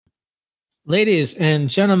Ladies and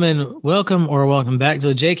gentlemen, welcome back to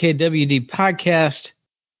the JKWD podcast.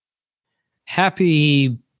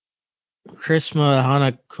 Happy Christmas,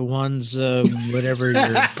 Hanukkah, Kwanzaa, whatever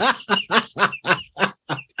you're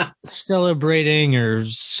celebrating, or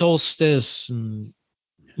solstice and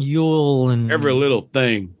Yule, and Every little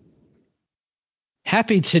thing.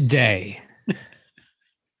 happy today.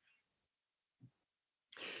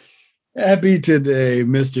 Happy today,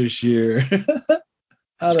 Mr. Shear. How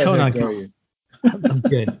What's the going heck on? are you? I'm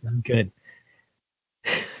good. I'm good.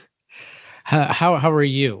 How are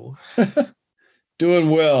you? Doing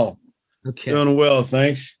well. Okay. Doing well,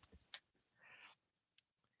 thanks.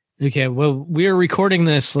 Okay. Well, we were recording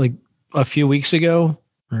this like a few weeks ago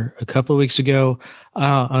or a couple of weeks ago. I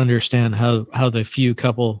don't understand how the few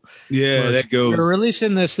couple. Yeah, that We're goes.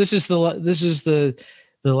 releasing this. This is the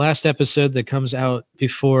last episode that comes out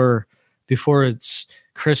before it's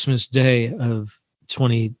Christmas Day of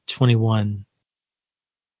 2021.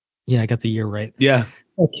 Yeah, I got the year right. Yeah,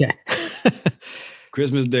 Okay.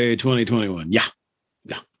 Christmas Day 2021. Yeah.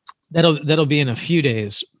 That'll be in a few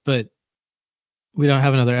days, but we don't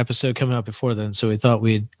have another episode coming out before then, so we thought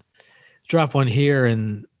we'd drop one here.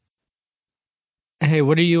 And hey,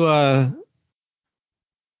 what are you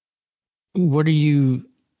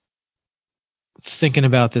thinking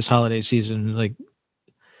about this holiday season? Like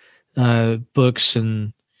books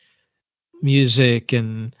and music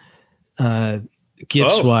and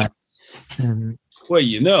gifts Oh, wise and well,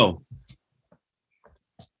 you know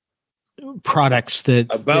products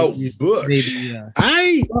that about you books. maybe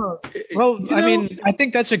I, well, you I know, mean, I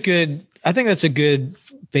think that's a good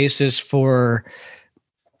basis for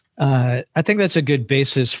I think that's a good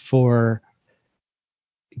basis for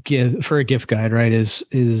a gift guide, right?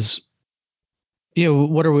 Is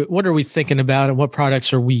what are we thinking about, and what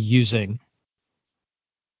products are we using?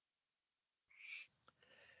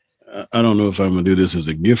 I don't know if I'm gonna do this as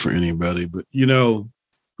a gift for anybody, but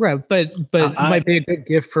Right, but it I might be a good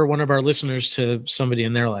gift for one of our listeners to somebody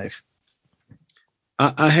in their life.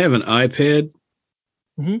 I have an iPad.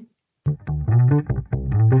 Mm-hmm.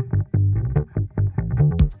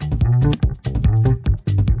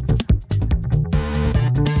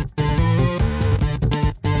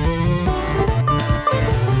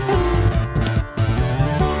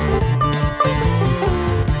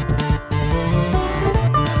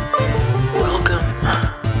 Welcome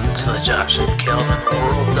to the Josh and Calvin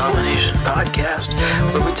World Domination Podcast,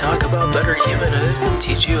 where we talk about better humanhood and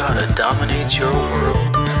teach you how to dominate your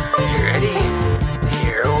world. You ready?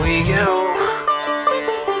 Here we go.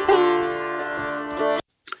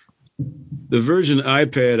 The version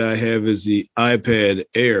iPad I have is the iPad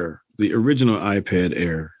Air, the original iPad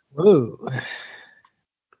Air, Whoa.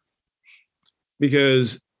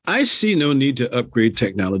 because I see no need to upgrade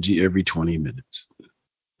technology every 20 minutes.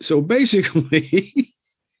 So basically,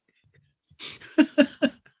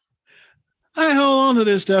 I hold on to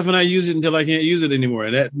this stuff and I use it until I can't use it anymore.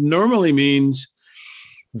 And that normally means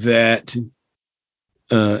that,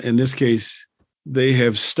 in this case, they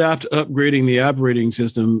have stopped upgrading the operating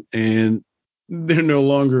system and they're no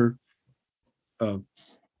longer uh,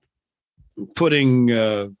 putting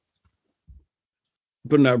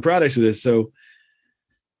putting out products of this. So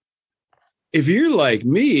if you're like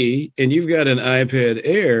me and you've got an iPad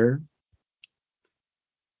Air,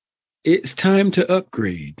 it's time to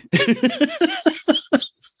upgrade.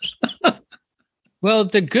 Well,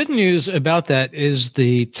 the good news about that is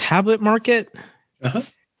the tablet market Uh-huh.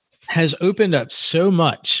 has opened up so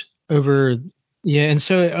much over, yeah, and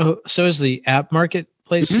so is the app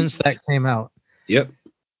marketplace Mm-hmm. since that came out. Yep.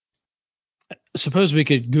 Suppose we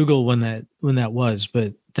could Google when that was,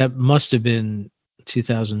 but that must have been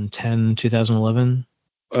 2010, 2011.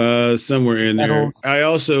 Somewhere in That there. old.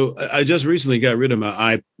 I just recently got rid of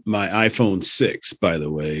my iPhone 6, by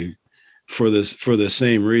the way, for the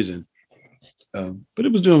same reason. But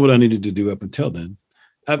it was doing what I needed to do up until then.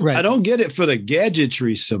 I Right. don't get it for the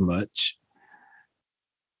gadgetry so much,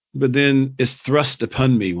 but then it's thrust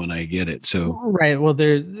upon me when I get it. So Right. Well,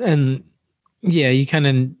 and yeah, you kind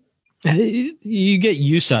of you get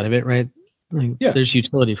use out of it, right? Like, yeah, there's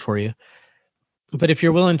utility for you. But if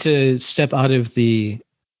you're willing to step out of the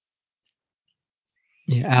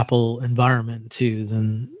Apple environment too,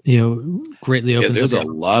 then greatly yeah. opens up your.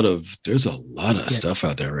 There's a lot of Yeah. stuff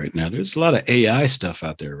out there right now. There's a lot of AI stuff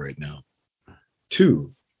out there right now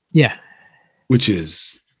too, Yeah. which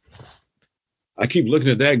is I keep looking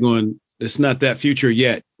at that going, it's not that future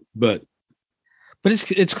yet, but But it's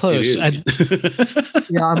it close. is.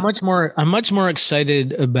 Yeah, I'm much more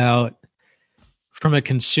excited about, from a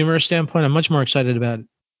consumer standpoint, I'm much more excited about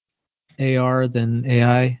AR than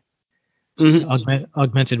AI.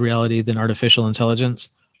 augmented reality than artificial intelligence.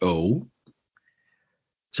 Oh.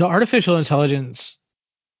 So artificial intelligence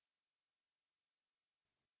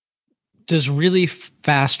does really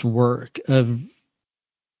fast work of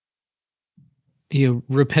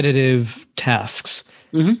repetitive tasks.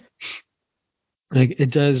 Mm-hmm. Like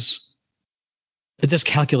it does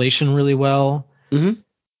calculation really well. Mm-hmm.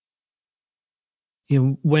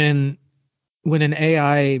 When an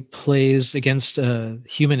AI plays against a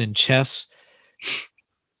human in chess,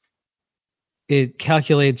 it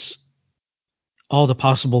calculates all the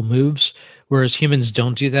possible moves, whereas humans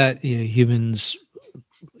don't do that. Humans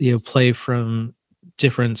play from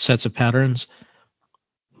different sets of patterns.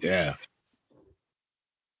 Yeah.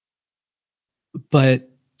 But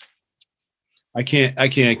I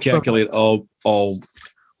can't calculate all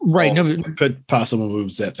right, no, possible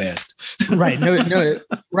moves that fast. right,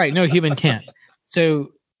 no human can't.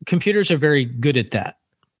 So computers are very good at that.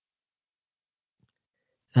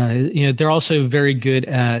 They're also very good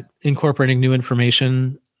at incorporating new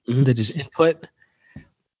information that is input.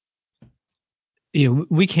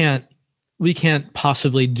 We can't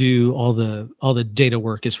possibly do all the data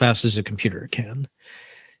work as fast as a computer can.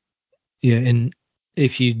 Yeah, and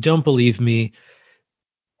if you don't believe me,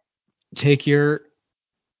 take you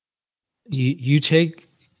take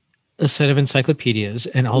a set of encyclopedias,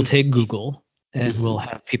 and I'll take Google, and we'll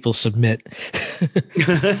have people submit.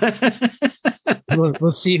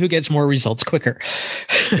 We'll see who gets more results quicker.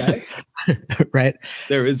 Okay. Right.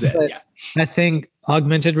 There is that. But yeah. I think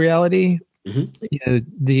augmented reality,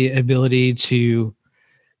 the ability to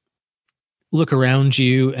look around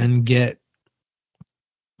you and get.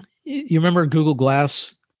 You remember Google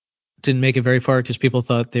Glass didn't make it very far because people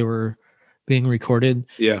thought they were being recorded.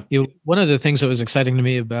 Yeah. One of the things that was exciting to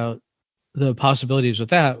me about the possibilities with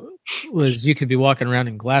that was you could be walking around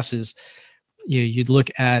in glasses. You'd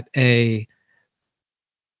look at you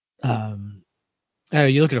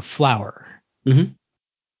look at a flower, and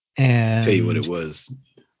tell you what it was,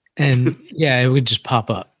 and it would just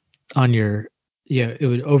pop up on your, it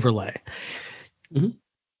would overlay.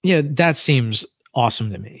 That seems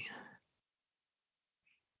awesome to me.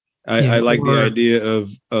 I like the idea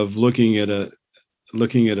of looking at a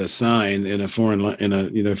sign in a foreign,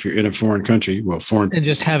 if you're in a foreign country, and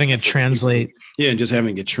just having it translate. Yeah, and just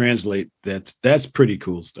having it translate. That's pretty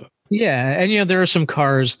cool stuff. Yeah, and there are some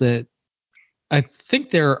cars that I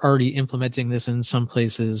think they're already implementing this in some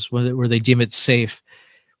places where they deem it safe.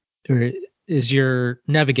 Or is your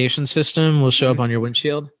navigation system will show up on your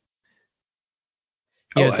windshield?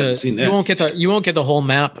 I haven't seen that. You won't get the whole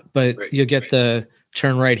map, but you'll get the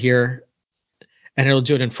turn right here, and it'll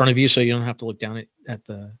do it in front of you, so you don't have to look down at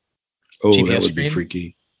the GPS that would screen. Be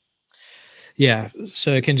freaky. Yeah,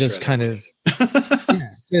 so it can just kind of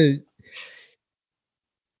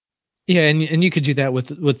and you could do that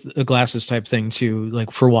with a glasses type thing too,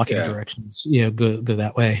 like for walking directions. Go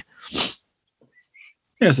that way.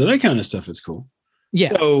 Yeah, so that kind of stuff is cool.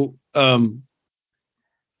 Yeah. So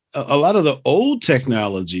a lot of the old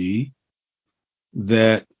technology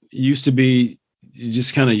that used to be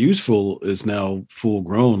just kind of useful is now full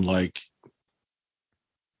grown, like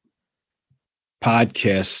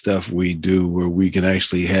podcast stuff we do where we can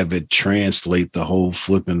actually have it translate the whole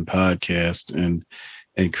flipping podcast and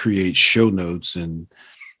create show notes and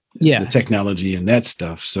the technology and that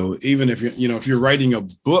stuff. So even if you're writing a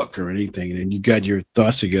book or anything and you got your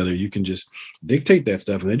thoughts together, you can just dictate that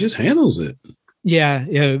stuff and it just handles it.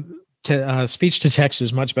 Yeah. Speech to text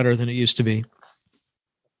is much better than it used to be.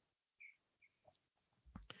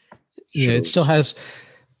 Yeah, it's still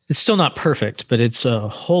not perfect, but it's a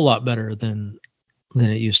whole lot better than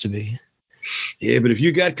it used to be. Yeah, but if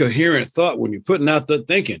you got coherent thought when you're putting out the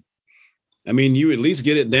thinking, I mean, you at least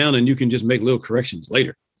get it down and you can just make little corrections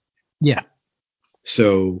later. Yeah.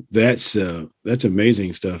 So that's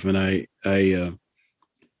amazing stuff. And I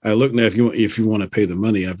look now, if you want to pay the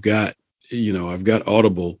money, I've got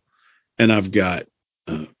Audible and I've got,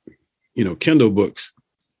 Kindle books.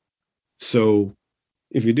 So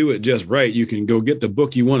if you do it just right, you can go get the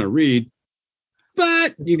book you want to read,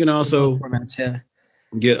 but you can also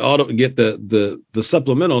get the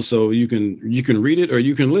supplemental, so you can read it or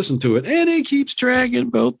you can listen to it, and it keeps track in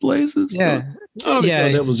both places. Yeah, so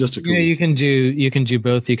that was just a cool. You can do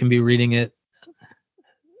both. You can be reading it.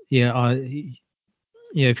 Yeah,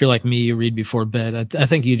 if you're like me, you read before bed. I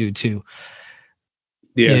think you do too.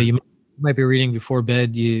 Yeah, you might be reading before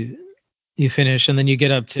bed. You finish, and then you get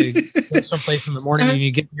up to go someplace in the morning, and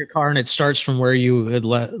you get in your car, and it starts from where you had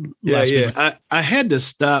last. I had to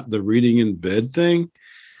stop the reading in bed thing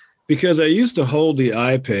because I used to hold the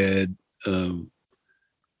iPad.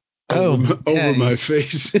 over my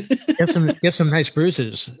face. Get some nice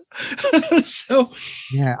bruises. So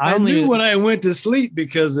yeah, I knew when I went to sleep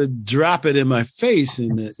because it drop it in my face,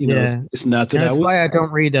 and it's not that that's why I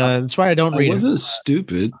don't read. That's why I don't read. I wasn't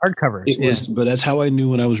stupid. Hardcovers. It was, but that's how I knew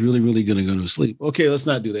when I was really, really going to go to sleep. Okay, let's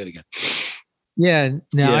not do that again. Yeah,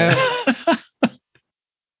 no, yeah.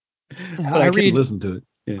 I read. Listen to it.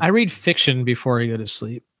 Yeah. I read fiction before I go to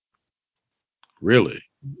sleep. Really?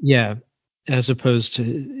 Yeah, as opposed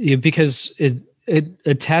to because it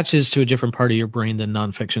attaches to a different part of your brain than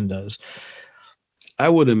nonfiction does. I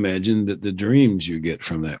would imagine that the dreams you get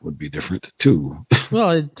from that would be different too.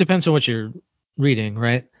 Well, it depends on what you're reading,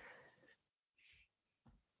 right?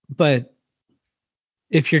 But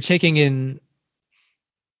if you're taking in,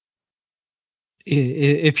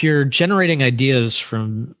 if you're generating ideas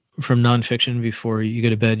from nonfiction before you go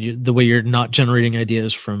to bed, the way you're not generating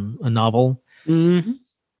ideas from a novel, mm-hmm.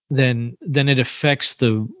 then it affects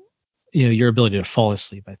your ability to fall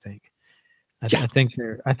asleep. I think. I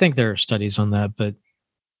think there are studies on that, but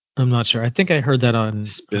I'm not sure. I think I heard that on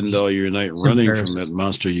spend all your night running from that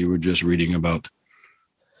monster you were just reading about.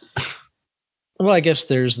 Well, I guess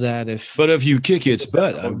there's that. But if you kick its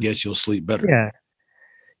butt, I guess you'll sleep better.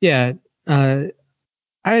 Yeah.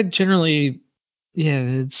 I generally,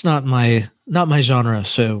 it's not my genre.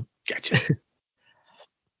 So gotcha.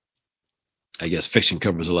 I guess fiction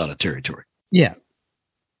covers a lot of territory. Yeah.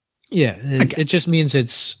 It just means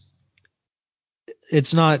it's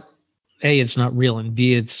not A, it's not real, and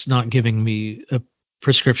B, it's not giving me a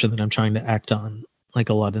prescription that I'm trying to act on, like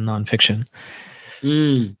a lot of nonfiction.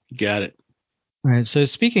 Got it. All right. So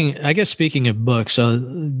speaking of books,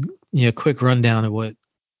 quick rundown of what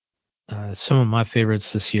some of my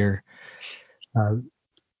favorites this year.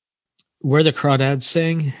 Where the Crawdads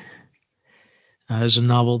Sing is a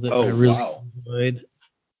novel that I really enjoyed.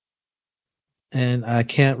 And I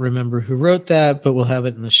can't remember who wrote that, but we'll have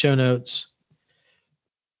it in the show notes.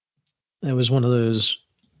 It was one of those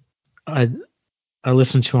I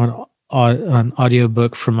listened to on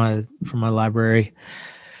audiobook from my library.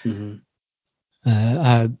 Mm-hmm.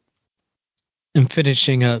 I am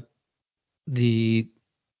finishing up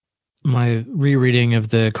my rereading of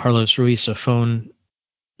the Carlos Ruiz Zafón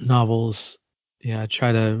novels. Yeah, I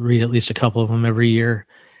try to read at least a couple of them every year.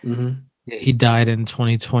 Mm-hmm. He died in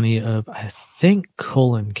 2020 of, I think,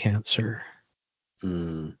 colon cancer.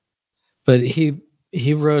 But he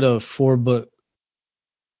wrote a 4-book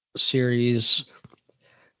series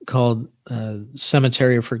called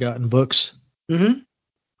Cemetery of Forgotten Books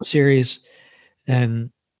series, and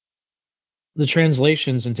the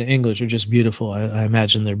translations into English are just beautiful. I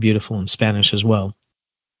imagine they're beautiful in Spanish as well.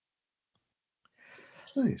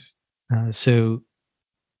 Nice. So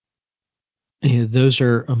those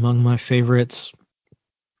are among my favorites.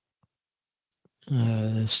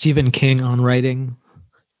 Stephen King on writing.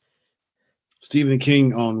 Stephen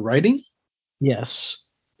King on writing? Yes.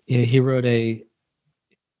 Yeah, he wrote a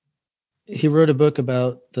book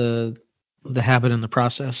about the habit and the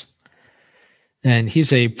process. And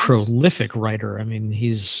he's a prolific writer. I mean,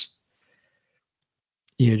 he's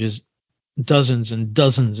just dozens and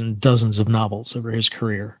dozens and dozens of novels over his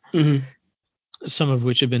career. Mm-hmm. Some of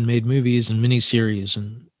which have been made movies and miniseries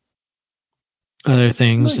and other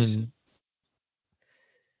things. Nice. And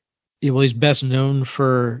he's best known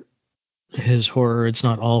for his horror. It's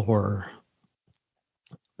not all horror.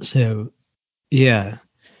 So, yeah,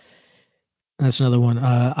 that's another one.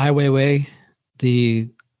 Ai Weiwei, the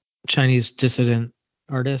Chinese dissident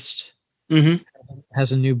artist,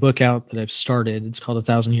 has a new book out that I've started. It's called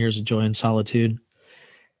 1,000 Years of Joy and Solitude.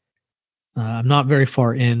 I'm not very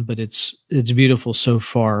far in, but it's beautiful so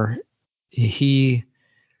far. He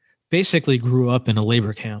basically grew up in a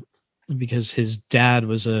labor camp because his dad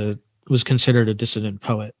was considered a dissident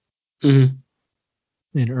poet in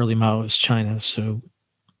early Maoist China. So,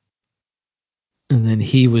 and then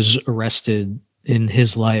he was arrested in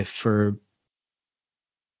his life for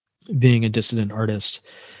being a dissident artist.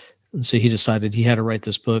 And so he decided he had to write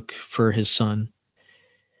this book for his son.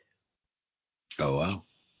 Oh, wow.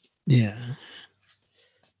 Yeah.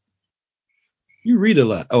 You read a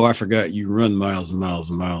lot. Oh, I forgot you run miles and miles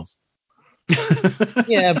and miles.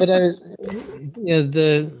 Yeah, but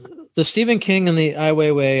the Stephen King and the Ai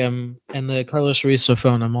Weiwei and the Carlos Ruiz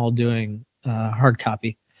Zafón, I'm all doing hard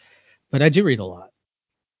copy. But I do read a lot.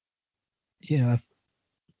 Yeah.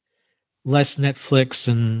 Less Netflix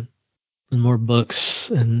and more books,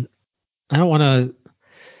 and I don't want to.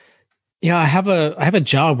 Yeah, I have a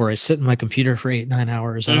job where I sit in my computer for 8-9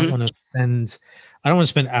 hours. I don't want to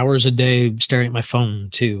spend hours a day staring at my phone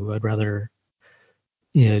too. I'd rather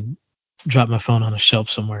drop my phone on a shelf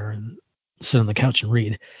somewhere and sit on the couch and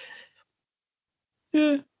read.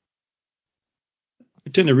 Yeah, I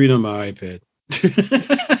tend to read on my iPad.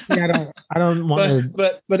 Yeah, I don't want to.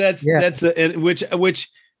 But Yeah. that's which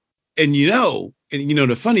and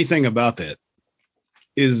the funny thing about that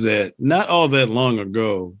is that not all that long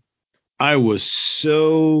ago I was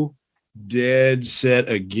so dead set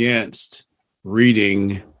against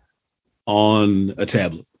reading on a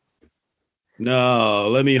tablet. No,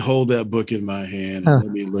 let me hold that book in my hand and Huh.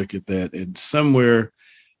 let me look at that. And somewhere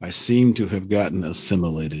I seem to have gotten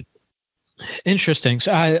assimilated. Interesting.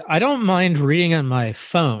 So I don't mind reading on my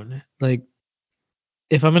phone. Like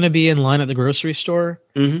if I'm going to be in line at the grocery store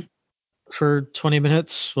Mm-hmm. for 20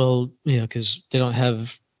 minutes, well, because they don't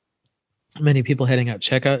have many people heading out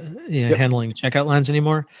checkout, Yep. handling checkout lines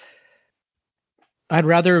anymore. I'd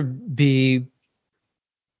rather be,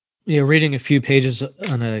 reading a few pages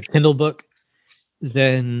on a Kindle book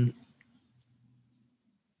than,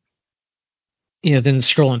 than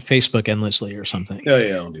scrolling Facebook endlessly or something. Oh yeah,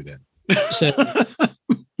 I don't do So that.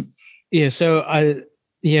 yeah, so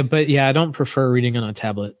I don't prefer reading on a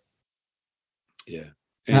tablet. Yeah.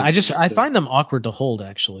 I find them awkward to hold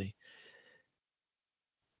actually.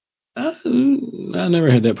 I never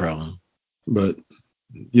had that problem, but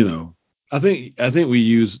you know, I think we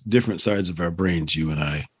use different sides of our brains, you and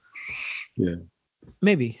I. Yeah.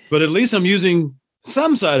 Maybe But at least I'm using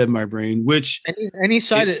some side of my brain, which any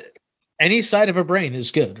it side of a brain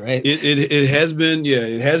is good, right? it has been, yeah,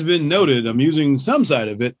 it has been noted. I'm using some side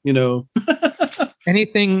of it,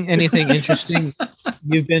 Anything interesting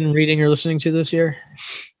you've been reading or listening to this year?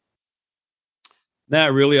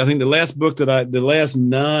 Not really. I think the last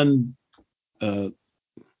non uh,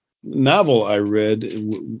 novel I read,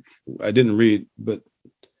 I didn't read, but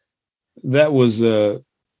that was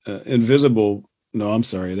Invisible. No, I'm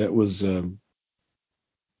sorry, that was a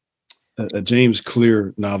James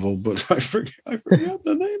Clear novel, but I forgot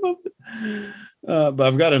the name of it. But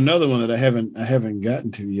I've got another one that I haven't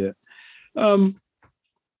gotten to yet. Um,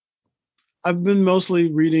 I've been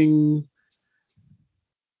mostly reading,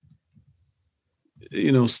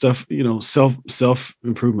 stuff, self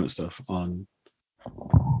improvement stuff on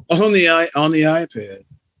the iPad.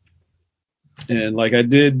 And like I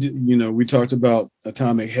did, we talked about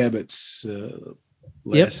Atomic Habits Yep,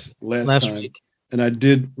 last last time, week. and I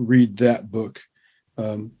did read that book.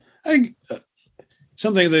 I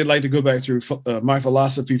Some things I'd like to go back through. My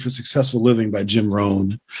Philosophy for Successful Living by Jim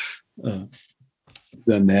Rohn. Uh,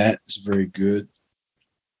 done that. It's very good.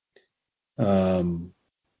 Um,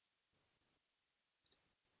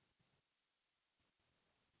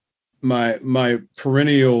 my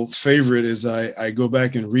perennial favorite is I go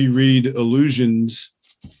back and reread Illusions,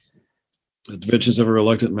 Adventures of a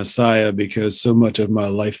Reluctant Messiah, because so much of my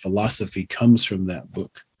life philosophy comes from that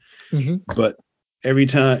book. Mm-hmm. But every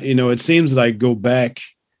time, it seems that I go back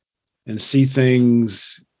and see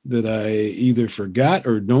things that I either forgot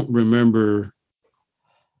or don't remember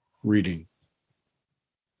reading.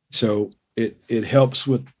 So it helps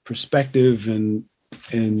with perspective and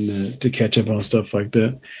to catch up on stuff like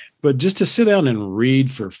that. But just to sit down and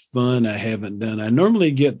read for fun, I haven't done. I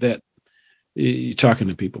normally get that talking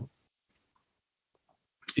to people.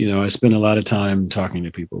 I spend a lot of time talking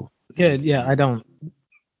to people. Good. Yeah, I don't.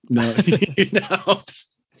 No, I'm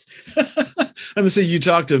gonna say you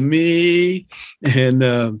talk to me, and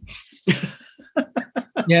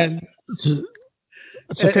Yeah, it's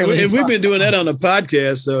a fairly and we've been exhaustive doing that on list. the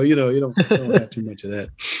podcast, so you don't have too much of that.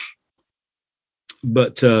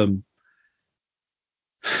 But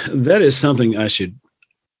that is something I should,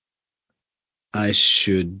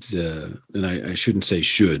 and I shouldn't say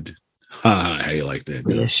should. Ha! How you like that?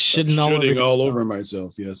 Yeah, I'm shitting all over shooting all yourself. over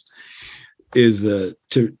myself. Yes, is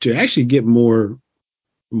to actually get more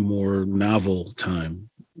novel time,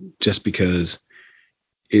 just because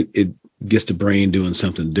it gets the brain doing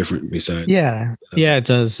something different besides. Yeah, yeah, it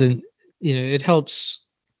does, and it helps.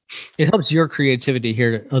 It helps your creativity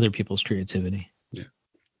hear other people's creativity. Yeah,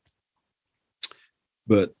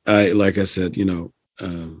 but like I said,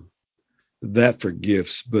 that for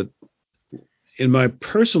gifts, but in my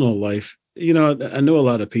personal life, I know a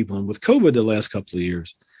lot of people, and with COVID the last couple of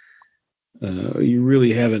years, we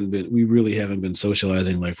really haven't been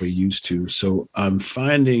socializing like we used to. So I'm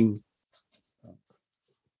finding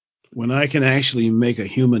when I can actually make a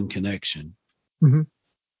human connection, Mm-hmm.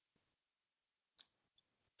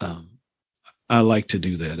 um, I like to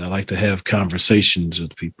do that. I like to have conversations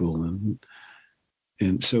with people,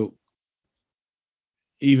 and so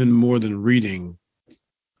even more than reading,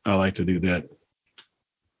 I like to do that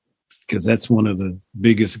because that's one of the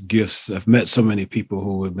biggest gifts. I've met so many people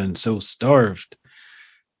who have been so starved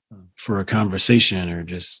for a conversation or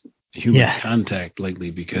just human Yeah, contact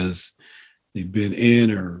lately because they've been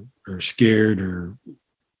in or scared or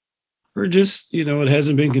just, it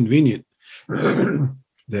hasn't been convenient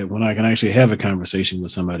that when I can actually have a conversation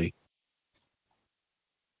with somebody,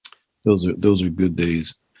 those are good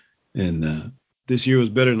days. And this year was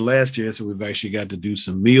better than last year, so we've actually got to do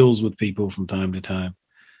some meals with people from time to time,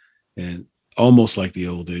 and almost like the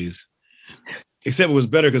old days. Except it was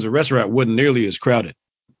better because the restaurant wasn't nearly as crowded.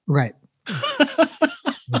 Right.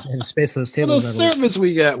 And space those Well, tables. the service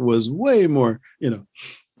we got was way more,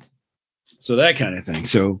 so that kind of thing.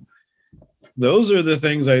 So those are the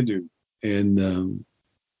things I do, and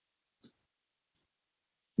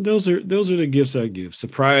those are the gifts I give.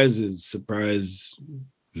 Surprise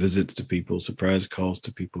visits to people, surprise calls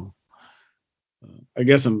to people. I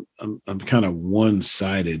guess I'm kind of one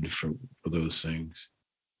sided for those things.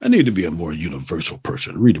 I need to be a more universal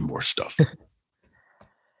person, reading more stuff.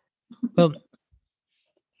 Well,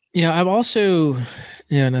 yeah, I've also,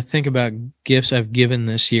 and I think about gifts I've given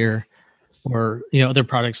this year, or other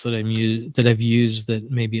products that I've used that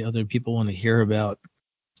maybe other people want to hear about.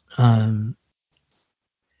 One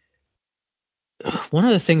of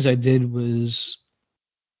the things I did was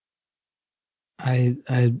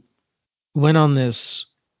I went on this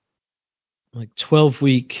like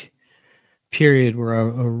 12-week period where I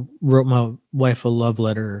wrote my wife a love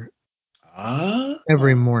letter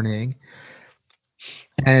every morning,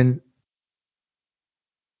 and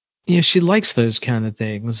she likes those kind of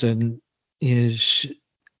things, and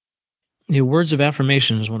words of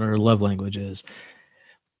affirmation is one of her love languages,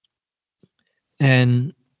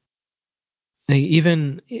 and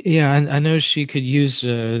even I know she could use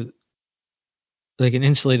like an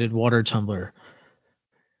insulated water tumbler.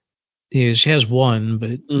 She has one,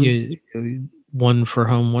 but one for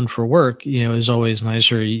home, one for work. Is always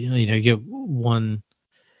nicer. You get one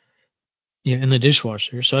in the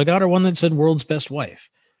dishwasher. So I got her one that said "World's Best Wife."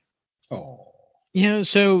 Oh,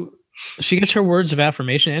 So she gets her words of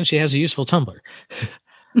affirmation, and she has a useful tumbler.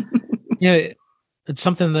 It's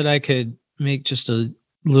something that I could make just a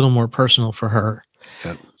little more personal for her.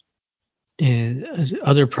 Yep. And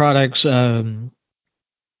other products, Dwayne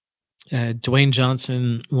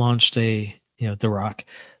Johnson launched The Rock,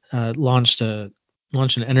 launched an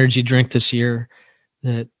energy drink this year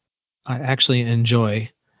that I actually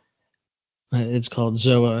enjoy. It's called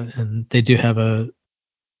Zoa, and they do have a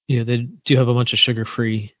bunch of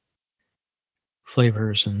sugar-free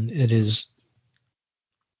flavors, and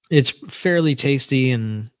it's fairly tasty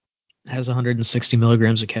and has 160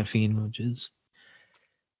 milligrams of caffeine, which is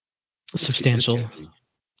substantial.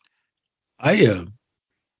 I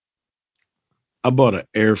bought an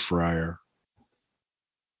air fryer.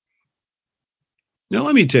 Now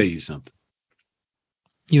let me tell you something.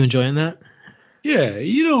 You enjoying that? Yeah,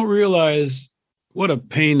 you don't realize what a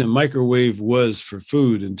pain the microwave was for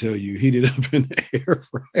food until you heat it up in the air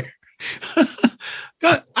fryer.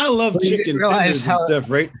 God, I love chicken tenders and stuff,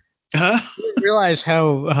 right? Huh? You didn't realize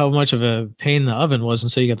how much of a pain the oven was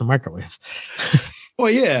until you got the microwave. Well,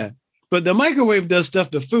 yeah, but the microwave does stuff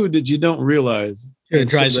to food that you don't realize. It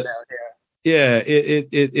dries it out. Yeah,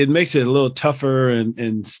 it makes it a little tougher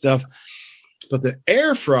and stuff. But the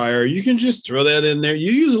air fryer, you can just throw that in there.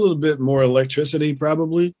 You use a little bit more electricity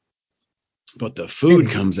probably, but the food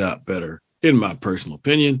comes out better, in my personal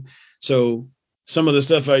opinion. So some of the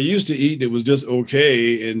stuff I used to eat that was just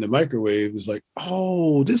okay in the microwave was like,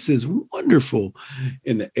 oh, this is wonderful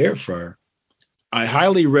in the air fryer. I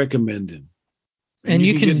highly recommend them. And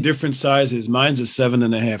you can get different sizes. Mine's a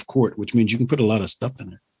 7.5 quart, which means you can put a lot of stuff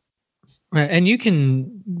in there. Right, and you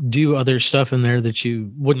can do other stuff in there that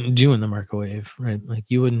you wouldn't do in the microwave, right? Like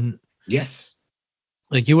you wouldn't. Yes.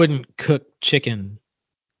 Like you wouldn't cook chicken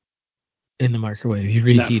in the microwave. You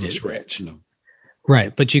reheat it. Not from scratch, no.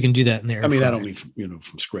 Right, but you can do that in there. I mean, I don't mean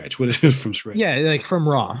from scratch. What is it from scratch? Yeah, like from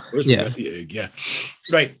raw. Where's we got the egg? Yeah,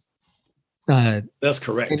 right. That's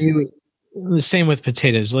correct. The same with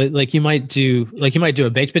potatoes. Like you might do a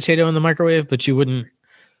baked potato in the microwave, but you wouldn't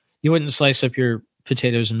slice up your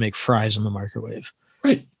potatoes and make fries in the microwave.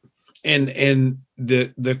 Right. And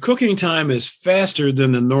the cooking time is faster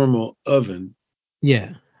than the normal oven.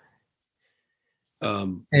 Yeah.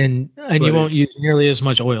 And you won't use nearly as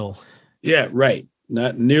much oil. Yeah, right.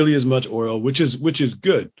 Not nearly as much oil, which is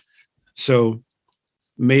good. So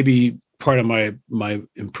maybe part of my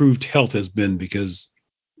improved health has been because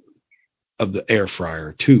of the air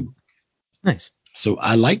fryer too. Nice. So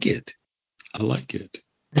I like it.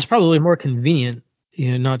 It's probably more convenient,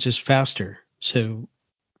 not just faster. So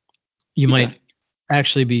you might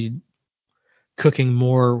actually be cooking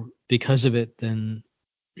more because of it than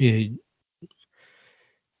Yeah.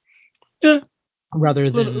 rather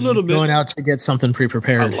than a little bit. going out to get something I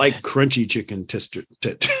pre-prepared. like crunchy chicken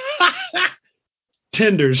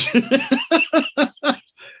tenders.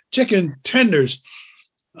 Chicken tenders.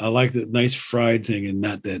 I like the nice fried thing and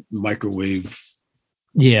not that microwave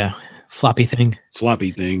Yeah, floppy thing.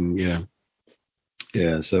 floppy thing. Yeah.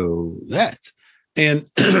 Yeah. So that. And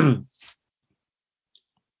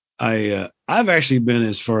I've actually been,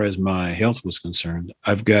 as far as my health was concerned,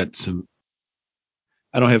 I've got some,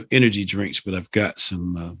 I don't have energy drinks, but I've got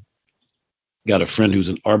some, got a friend who's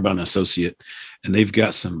an Arbonne associate, and they've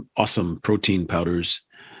got some awesome protein powders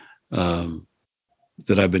um,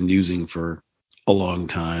 that I've been using for a long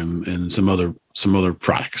time, and some other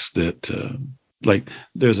products that like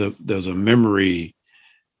there's a memory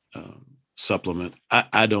supplement.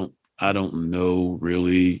 I don't know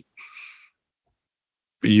really.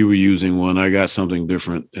 You were using one. I got something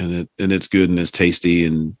different, and it's good and it's tasty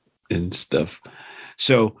and stuff.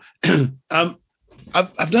 So I've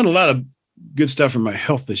done a lot of good stuff for my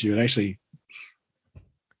health this year, and actually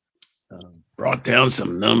brought down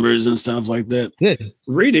some numbers and stuff like that. Good.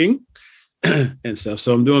 Reading and stuff.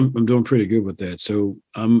 So I'm doing pretty good with that. So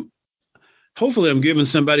hopefully I'm giving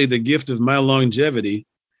somebody the gift of my longevity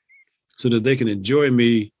so that they can enjoy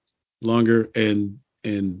me longer and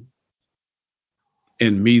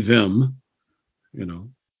me them, you know,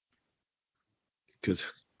 because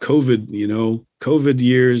COVID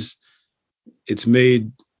years, it's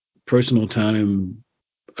made personal time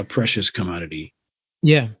a precious commodity.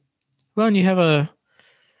 Yeah. Well, and you have a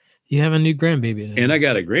new grandbaby now. And I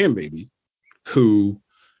got a grandbaby who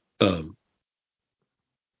um,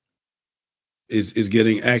 is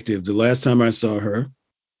getting active. The last time I saw her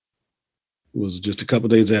was just a couple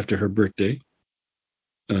days after her birthday.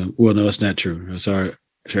 Well, no, that's not true. Sorry,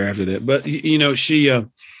 after that. But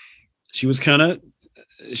she was kind of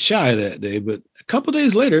shy that day. But a couple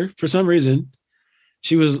days later, for some reason,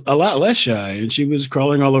 she was a lot less shy, and she was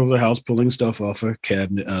crawling all over the house, pulling stuff off her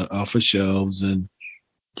cabinet, off of shelves, and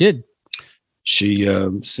Good. she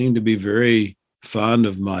seemed to be very fond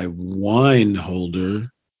of my wine holder.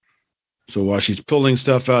 So while she's pulling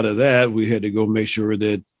stuff out of that, we had to go make sure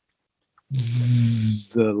that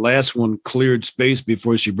the last one cleared space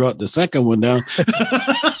before she brought the second one down.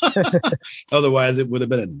 Otherwise, it would have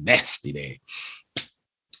been a nasty day.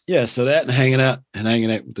 Yeah, so that and hanging out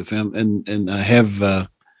with the family, and I have, I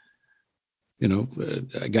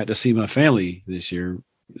got to see my family this year.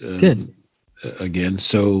 Good. Again,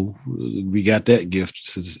 so we got that gift.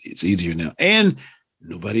 So it's easier now, and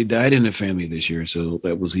nobody died in the family this year, so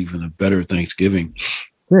that was even a better Thanksgiving.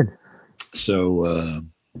 Good. So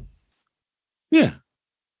yeah.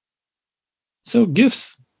 So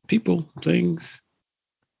gifts, people, things.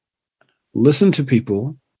 Listen to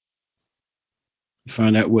people,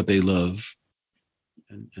 find out what they love,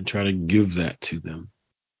 and try to give that to them.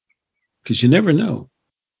 Because you never know.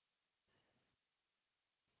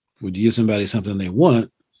 Would you give somebody something they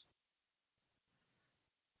want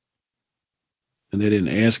and they didn't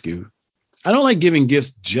ask you? I don't like giving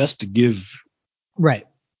gifts just to give, Right.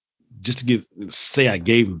 say I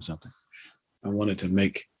gave them something. I wanted to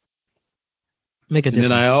make a and difference.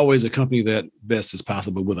 then I always accompany that best as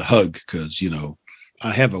possible with a hug because,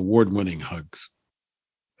 I have award-winning hugs.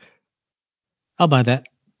 I'll buy that.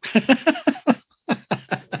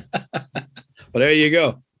 Well, there you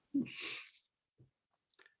go.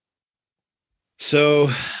 So,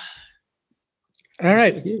 all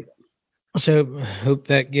right. So hope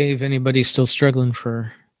that gave anybody still struggling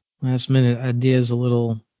for last minute ideas a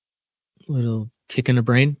little kick in the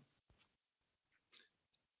brain.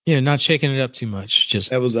 Yeah, not shaking it up too much.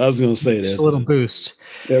 Just I was going to say just a little boost.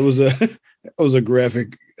 That was a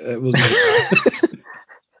graphic. That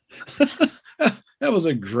was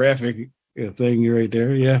a graphic thing right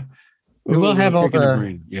there. Yeah. We'll have all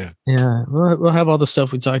Yeah. We'll have all the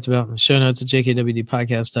stuff we talked about in the show notes at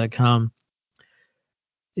jkwdpodcast.com.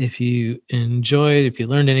 If you enjoyed, if you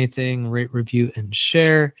learned anything, rate, review, and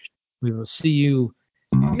share. We will see you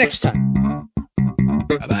next time.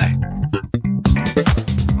 Bye-bye.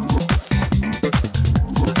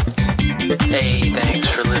 Hey, thanks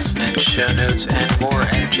for listening. Show notes and more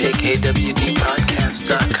at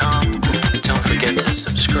jkwdpodcast.com. Don't forget to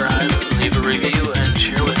subscribe, leave a review, and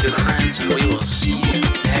share with your friends, and we will see you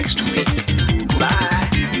next week. Bye.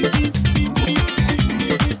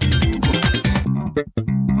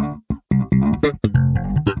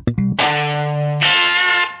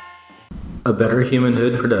 A Better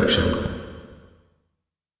Humanhood production.